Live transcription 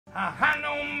I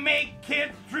don't make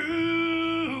it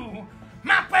through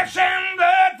my flesh and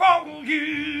blood for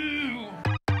you.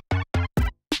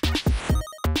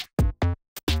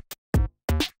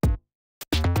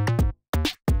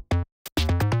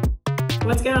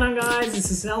 What's going on, guys?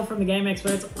 This is Sal from the Game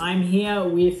Experts. I'm here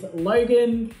with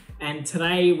Logan, and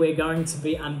today we're going to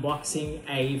be unboxing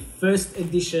a first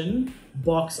edition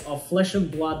box of Flesh and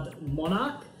Blood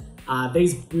Monarch.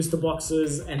 These booster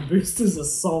boxes and boosters are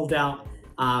sold out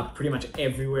pretty much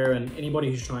everywhere, and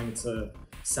anybody who's trying to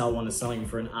sell one is selling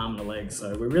for an arm and a leg.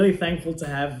 So we're really thankful to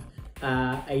have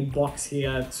a box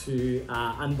here to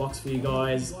unbox for you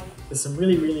guys. There's some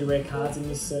really rare cards in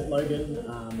this set, Logan.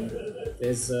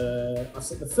 There's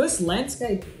the first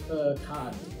landscape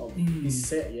card of this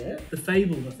set, yeah? The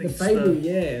Fable, I think. The Fable,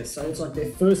 yeah. So it's like their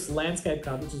first landscape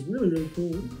card, which is really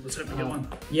cool. Let's hope we get one.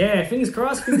 Yeah, fingers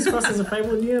crossed there's a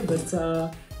Fable in here, but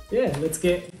yeah, let's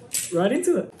get right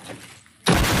into it.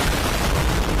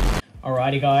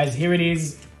 Alrighty guys, here it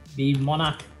is, the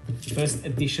Monarch first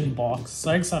edition box.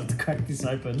 So excited to crack this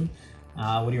open.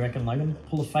 What do you reckon, Logan?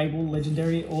 Pull a Fable,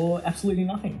 Legendary, or absolutely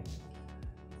nothing?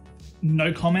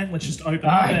 No comment, let's just open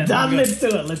Alright, done, let's do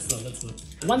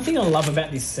it. One thing I love about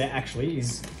this set actually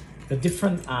is the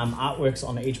different artworks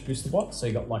on each booster box. So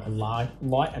you got like a light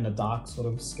and a dark sort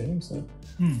of scheme, so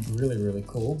really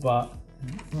cool. But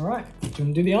alright, do you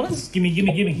want to do the honors?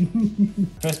 Gimme.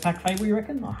 First pack Fable, you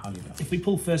reckon? I highly doubt. If we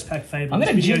pull first pack Fable, I'm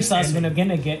gonna jinx us, we're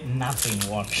gonna get nothing,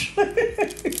 watch.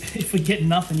 If we get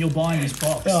nothing, you're buying this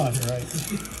box. Oh, great.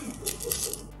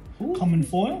 Ooh. Common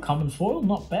foil. Common foil,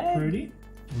 not bad. Pretty.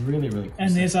 Really cool.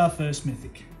 And there's our first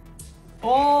mythic.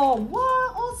 Oh,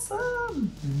 what?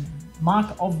 Awesome!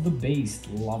 Mark of the Beast,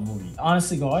 lovely.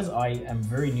 Honestly, guys, I am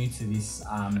very new to this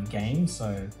game,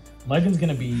 so Logan's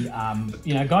gonna be,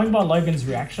 you know, going by Logan's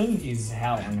reaction is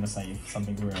how I'm gonna say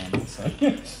something we're on. So,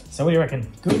 so what do you reckon?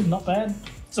 Good? Not bad?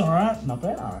 It's alright. Not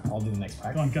bad? Alright, I'll do the next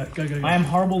pack. Go on, go. I am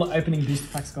horrible at opening booster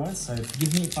packs, guys, so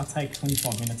forgive me if I take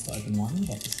 25 minutes to open one,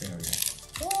 but there we go.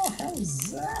 Oh,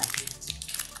 how's that?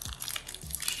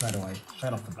 Straight away,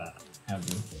 straight off the bat. How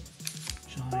good.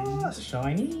 Shiny.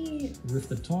 Shiny.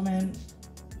 Rift of Torment.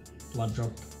 Blood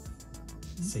Drop.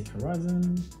 Seek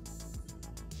Horizon.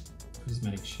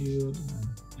 Prismatic Shield.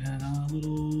 And our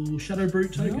little Shadow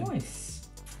Brute token. Nice.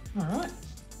 Alright.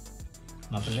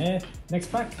 Nothing there. Next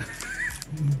pack.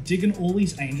 Digging all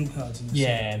these angel cards in this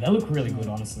Yeah, they look really good,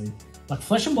 honestly. Like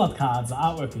Flesh and Blood cards, the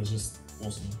artwork is just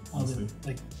awesome, honestly.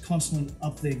 They constantly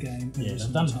up their game. Yeah,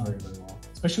 they've done very well.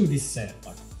 Especially with this set,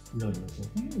 like really cool.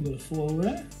 We've got a foil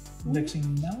there.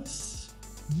 Vexing Malice.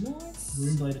 Nice.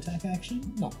 Runeblade attack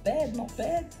action. Not bad.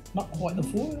 Not quite the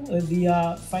foil,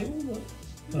 the Fable,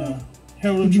 but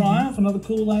Herald of Triumph, another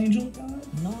cool angel card.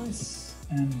 nice.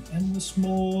 And Endless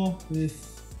Maw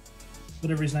with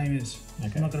whatever his name is.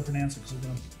 Okay. I'm not going to pronounce it because I'm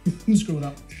going to screw it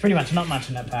up. Pretty much not much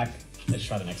in that pack. Let's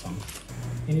try the next one.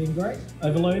 Anything great?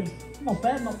 Overload? Not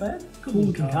bad. Cool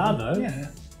looking card though. Yeah.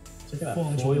 Check out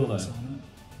that foil though.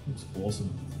 Looks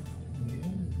awesome.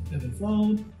 Evan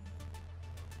Fold.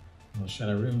 A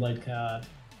Shadow Runeblade card.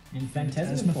 And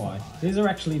Phantasmify. These are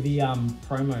actually the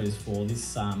promos for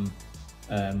this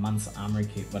month's armory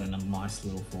kit, but in a nice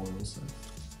little foil. So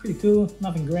pretty cool.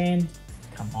 Nothing grand.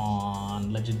 Come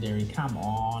on, Legendary, come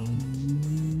on.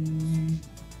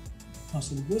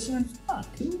 Nice little glisten. Ah,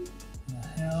 cool.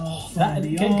 Hell, Go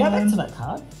back to that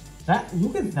card.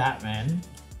 Look at that, man.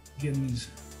 Getting his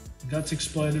guts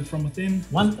exploded from within.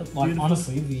 Like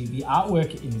honestly, the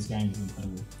artwork in this game is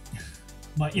incredible.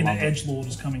 My inner edgelord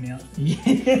is coming out.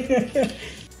 Yeah.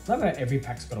 Love how every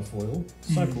pack's got a foil.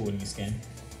 So cool in this game.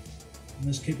 And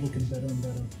let's keep looking better and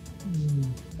better.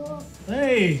 Oh,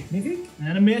 hey, Mythic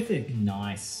and a Mythic.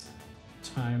 Nice.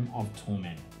 Tome of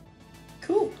Torment.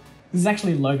 Cool. This is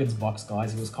actually Logan's box,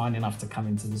 guys. He was kind enough to come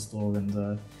into the store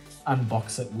and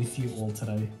unbox it with you all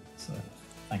today. So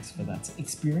thanks for that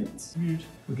experience. Rude.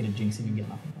 We're gonna jinx him and get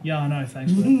nothing. Yeah, I know.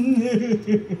 Thanks for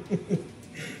that.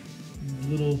 A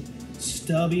little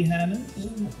stubby hammer.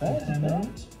 Not bad.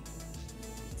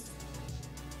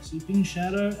 Sleeping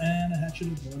Shadow and a Hatchet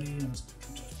of Body and a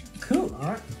Spectral token. Cool. All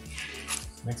right.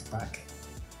 Next pack.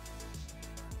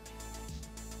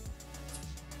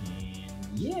 And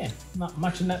yeah, not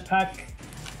much in that pack.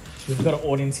 We've got an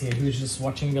audience here who's just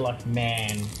watching and be like,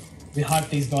 man, we hyped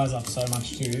these guys up so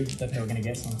much too that they were going to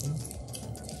get something.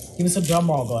 Give us a drum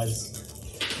roll, guys.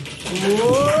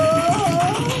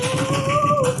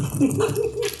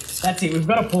 That's it, we've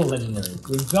got to pull a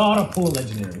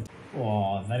legendary.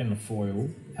 Oh, that in the foil.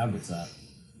 How good's that?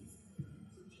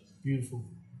 Beautiful.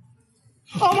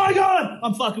 Oh my god!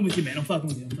 I'm fucking with you, man. I'm fucking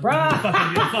with you. I'm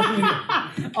fucking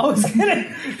with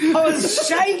you. I was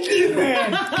shaking,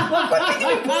 man.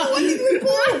 What did we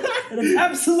pull? It's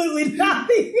absolutely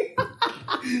nothing.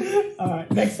 Alright,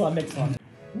 next one.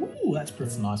 Ooh, that's pretty.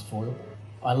 It's a nice foil.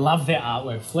 I love their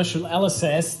artwork. Flesh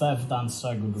LSS, they've done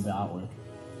so good with their artwork.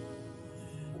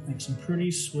 Make some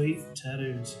pretty sweet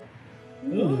tattoos.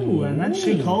 Ooh, and that's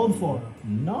your cold foil.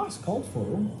 Nice cold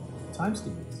foil. Time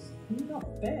skippers.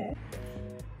 Not bad.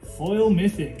 Foil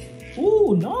mythic.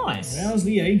 Ooh, nice. Rouse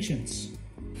the ancients.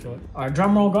 Sure. Alright,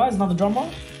 drum roll, guys. Another drum roll.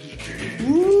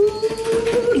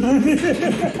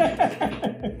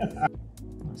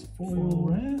 Nice foil.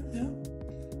 Rare, yeah.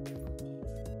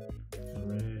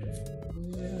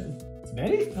 It's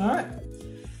Betty. Alright.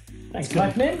 Thanks,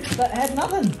 Black Men. That had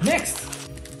nothing. Next.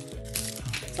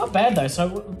 It's not bad though.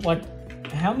 So, like,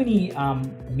 how many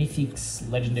mythics,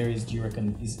 legendaries do you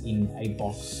reckon is in a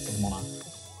box of Monarch?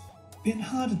 Bit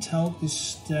hard to tell at this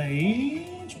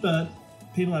stage, but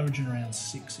people averaging around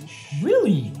 6-ish.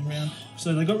 Really?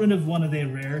 So they got rid of one of their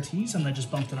rarities and they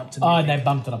just bumped it up to Oh, mythic. they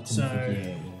bumped it up to So, mythic.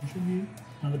 Yeah. Contribute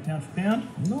another pound for pound.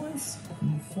 Nice.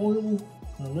 Foil,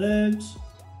 the legs,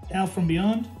 Howl from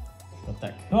Beyond. Got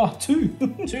that. Oh, two.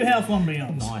 2 Howl from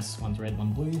Beyond. Nice. One's red,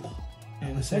 one blue.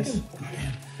 And the second.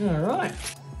 second. Alright.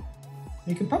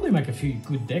 You could probably make a few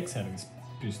good decks out of this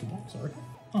booster box, I reckon.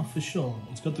 Oh, for sure.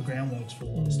 It's got the groundworks for a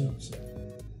lot of stuff. So.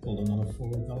 Pulled another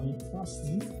forward valiant thrust.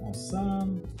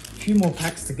 Awesome. A few more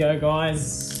packs to go,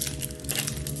 guys.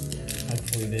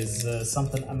 Hopefully there's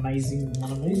something amazing in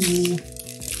one of these.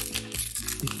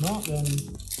 If not, then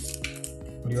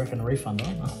what do you reckon, a refund,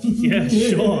 huh? Yeah,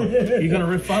 sure. You gonna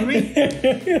refund me?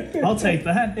 I'll take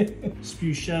that.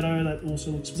 Spew Shadow, that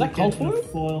also looks that cold foil?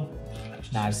 Foil.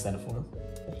 Nah, just standard foil.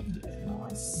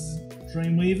 Nice.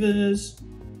 Dreamweavers,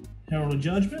 Herald of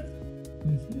Judgment.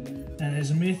 And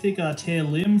there's a mythic Tear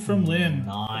Limb from Limb.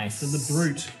 Nice. For the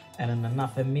Brute. And then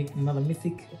another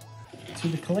mythic to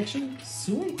the collection.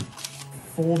 Sweet.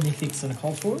 4 mythics and a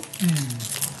cold foil.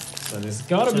 So there's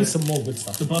gotta be some more good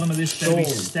stuff. The bottom of this should be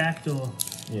stacked or...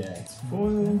 Yeah, it's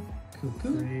foil. Cool.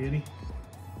 Pretty.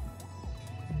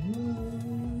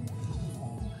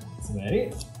 That's about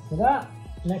it for that.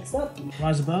 Next up.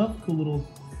 Rise Above, cool little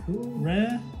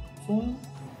rare foil.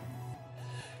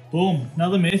 Boom,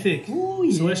 another mythic. Ooh,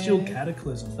 yeah. Celestial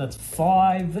Cataclysm. That's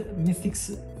 5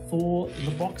 mythics for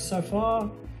the box so far.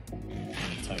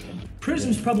 Token.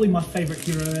 Prism's probably my favourite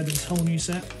hero out of this whole new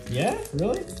set. Yeah?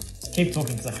 Really? Keep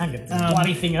talking because I can't get this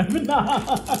bloody thing open. The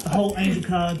whole angel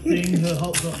card thing, the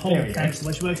whole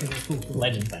cancellation works. Cool.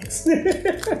 Legend, thanks. Your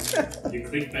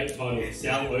clickbait title,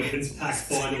 Sal opens pack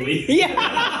finally.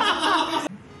 Yeah!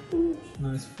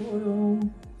 Nice foil.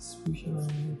 Swoosh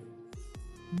on.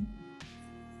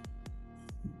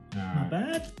 Not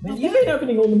bad. Man, you've been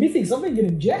opening all the mythics. I've been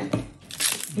getting jacked.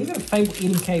 He's got a fable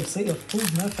eating KFC. I've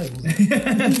pulled no fables.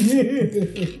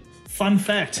 Fun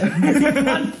fact.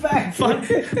 Fun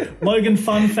fact. Logan,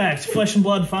 fun fact. Flesh and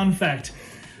Blood, fun fact.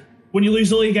 When you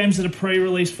lose all your games that are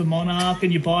pre-released for Monarch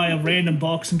and you buy a random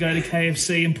box and go to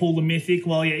KFC and pull the mythic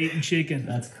while you're eating chicken.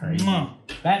 That's crazy.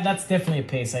 That's definitely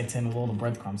a PSA 10 with all the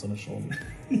breadcrumbs on the shoulder.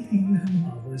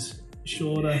 I was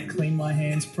sure to clean my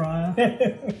hands prior.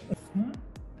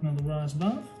 Another Rise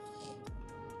Above.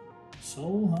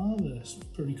 Soul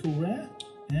Harvest. Pretty cool rare.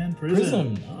 And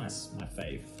Prism. Nice. My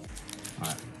fave.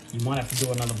 Alright. You might have to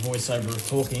do another voiceover of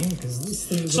talking because this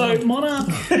thing is So Monarch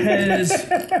has,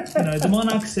 the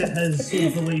Monarch set has sort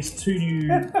of released 2 new,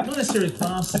 not necessarily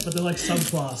classes, but they're like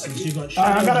subclasses. You've got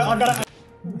Shadow. I got it.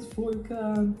 That's 4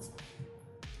 cards.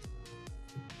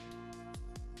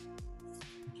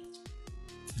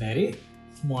 That it?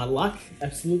 My luck,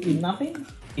 absolutely nothing.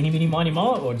 Any, mini, miny,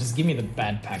 mo, or just give me the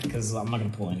bad pack because I'm not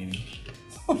going to pull anything.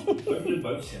 Open them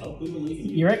both, Sal. We believe in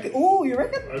you. You reckon? Oh, you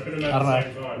reckon? Open them at the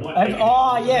same time.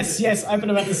 Oh, yes, open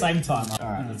them at the same time.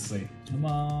 Alright, let's see. Come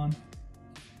on.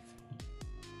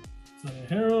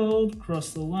 Herald,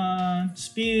 Cross the Line,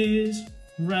 Spears,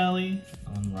 Rally.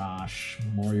 Unrush,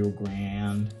 Memorial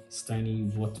Ground, Stony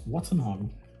Wattenhog.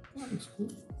 Oh, looks cool.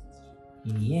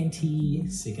 Inianti,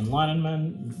 Second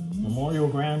Lineman, Memorial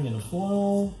Ground in a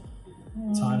foil,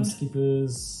 Time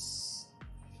Skippers,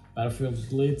 Battlefield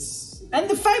Blitz, and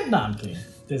the Fab King.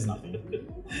 There's nothing.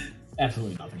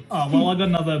 Absolutely nothing. Oh, well, I got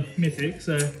another Mythic,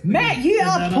 so... Matt, you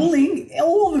are pulling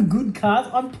all the good cards.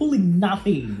 I'm pulling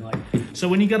nothing. So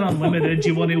when you get unlimited, do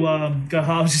you want to go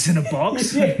halves in a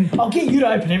box? Yeah, I'll get you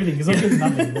to open everything because I'm getting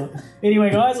nothing. But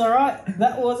anyway, guys, alright,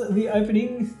 that was the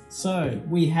opening. So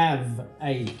we have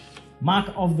a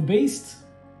Mark of the Beast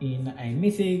in a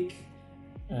Mythic,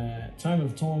 Tome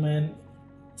of Torment,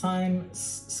 Time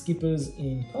Skippers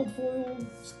in Cold Foil,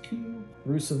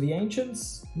 Roost of the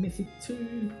Ancients, Mythic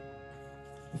 2.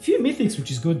 A few Mythics, which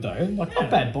is good though. Not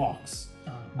bad box.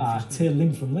 Tear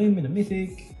Limb from Limb in a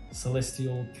Mythic,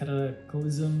 Celestial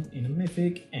Cataclysm in a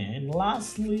Mythic, and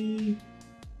lastly,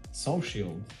 Soul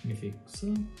Shield Mythic.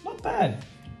 So, not bad.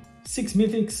 6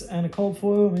 Mythics and a Cold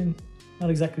Foil. I mean, not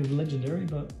exactly the Legendary,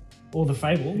 but... Or the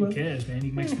Fable. Who cares, man?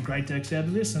 You can make some great decks out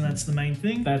of this, and that's the main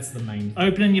thing. That's the main thing.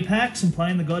 Opening your packs and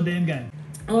playing the goddamn game.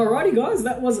 Alrighty, guys,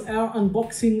 that was our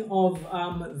unboxing of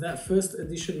that first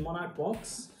edition Monarch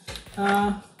box.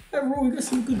 Overall, we've got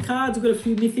some good cards. We've got a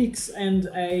few Mythics and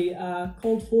a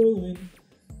Cold Foil.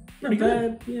 I mean, not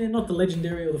bad. Yeah, not the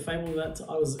Legendary or the Fable that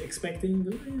I was expecting,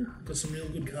 but yeah. Got some real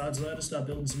good cards there to start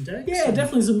building some decks. Yeah,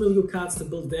 definitely some really good cards to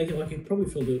build a deck. I could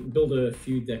probably build a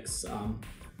few decks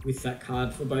with that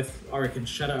card for both, I reckon,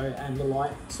 Shadow and the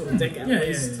Light sort of deck at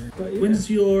least. Yeah. But, yeah. When's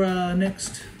your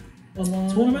next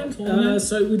online tournament?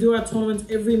 So we do our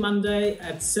tournament every Monday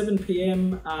at 7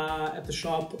 PM at the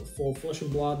shop for Flesh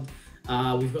and Blood.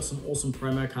 We've got some awesome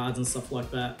promo cards and stuff like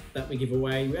that we give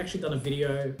away. We've actually done a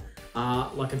video,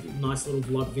 like a nice little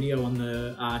vlog video on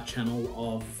the channel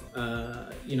of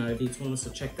the tournament, so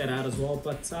check that out as well.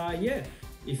 But yeah,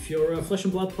 if you're a Flesh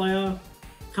and Blood player,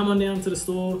 come on down to the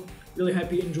store. Really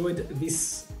hope you enjoyed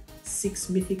this 6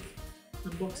 Mythic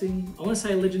unboxing. I want to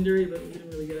say Legendary, but we didn't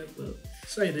really get it. But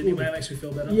say it anyway, it makes me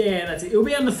feel better. Yeah, that's it. It'll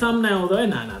be on the thumbnail though.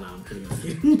 No, I'm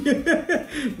kidding.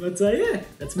 But yeah,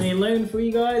 that's me and Logan for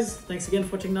you guys. Thanks again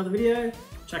for watching another video.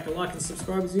 Chuck a like and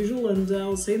subscribe as usual, and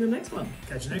I'll see you in the next one.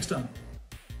 Catch you next time.